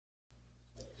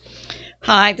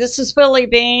Hi, this is Billie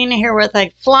Beene here with a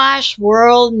flash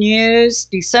world news,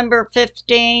 December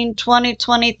 15,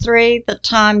 2023. The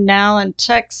time now in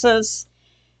Texas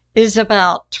is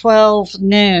about 12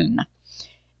 noon.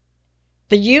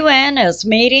 The UN is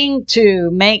meeting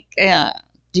to make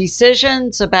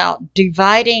decisions about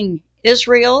dividing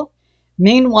Israel.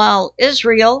 Meanwhile,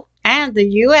 Israel and the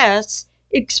U.S.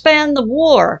 expand the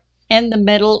war in the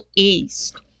Middle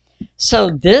East.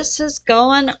 So this is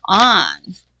going on.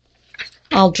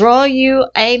 I'll draw you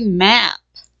a map.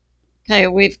 Okay,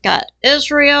 we've got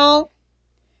Israel,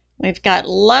 we've got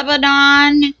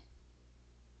Lebanon,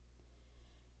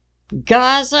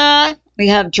 Gaza, we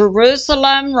have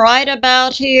Jerusalem right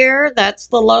about here. That's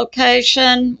the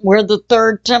location where the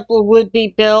third temple would be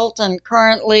built, and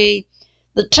currently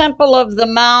the Temple of the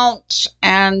Mount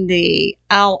and the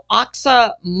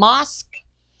Al-Aqsa Mosque.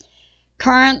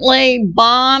 Currently,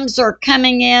 bombs are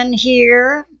coming in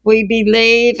here. We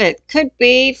believe it could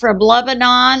be from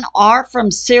Lebanon or from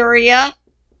Syria.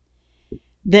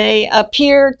 They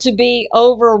appear to be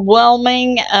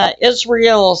overwhelming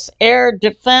Israel's air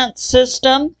defense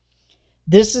system.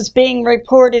 This is being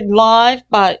reported live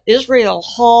by Israel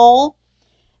Hall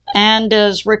and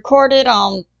is recorded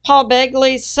on Paul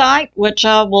Begley's site, which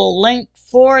I will link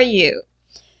for you.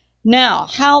 Now,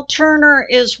 Hal Turner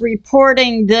is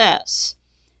reporting this,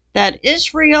 that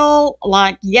Israel,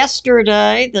 like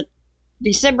yesterday, the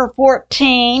December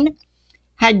 14,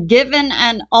 had given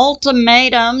an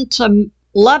ultimatum to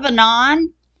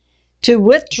Lebanon to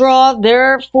withdraw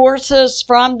their forces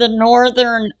from the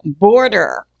northern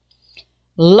border.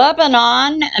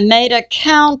 Lebanon made a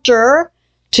counter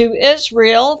to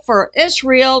Israel for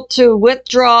Israel to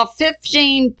withdraw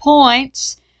 15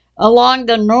 points along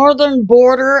the northern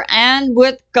border and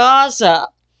with Gaza.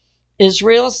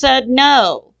 Israel said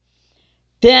no.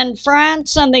 Then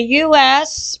France and the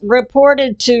U.S.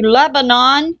 reported to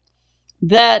Lebanon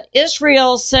that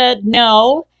Israel said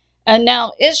no, and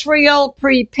now Israel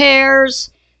prepares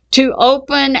to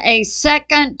open a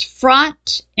second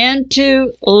front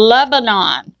into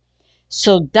Lebanon.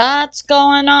 So that's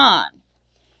going on.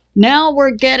 Now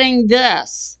we're getting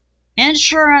this.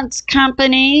 Insurance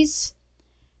companies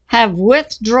have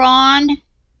withdrawn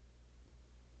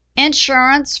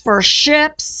insurance for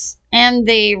ships in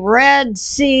the Red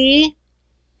Sea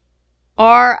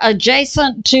or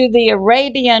adjacent to the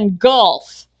Arabian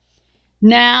Gulf.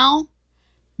 Now,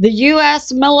 the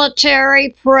U.S.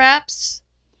 military preps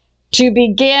to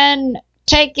begin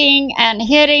taking and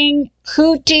hitting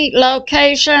Houthi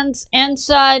locations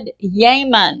inside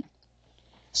Yemen.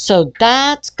 So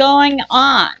that's going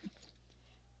on.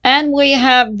 And we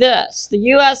have this. The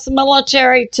U.S.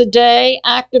 military today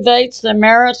activates the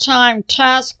Maritime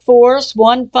Task Force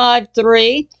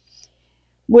 153,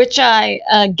 which I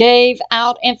gave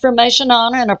out information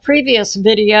on in a previous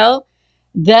video,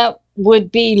 that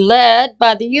would be led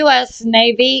by the U.S.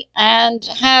 Navy and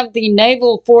have the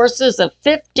naval forces of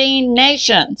 15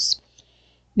 nations.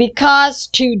 Because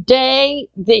today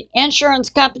the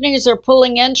insurance companies are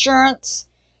pulling insurance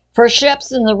for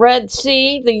ships in the Red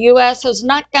Sea, the U.S. is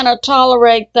not going to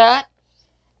tolerate that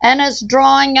and is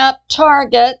drawing up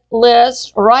target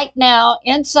lists right now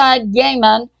inside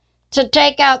Yemen to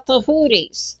take out the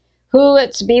Houthis, who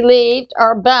it's believed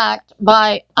are backed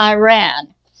by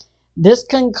Iran. This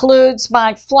concludes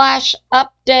my flash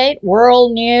update,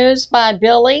 World News by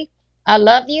Billie. I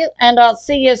love you, and I'll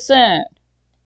see you soon.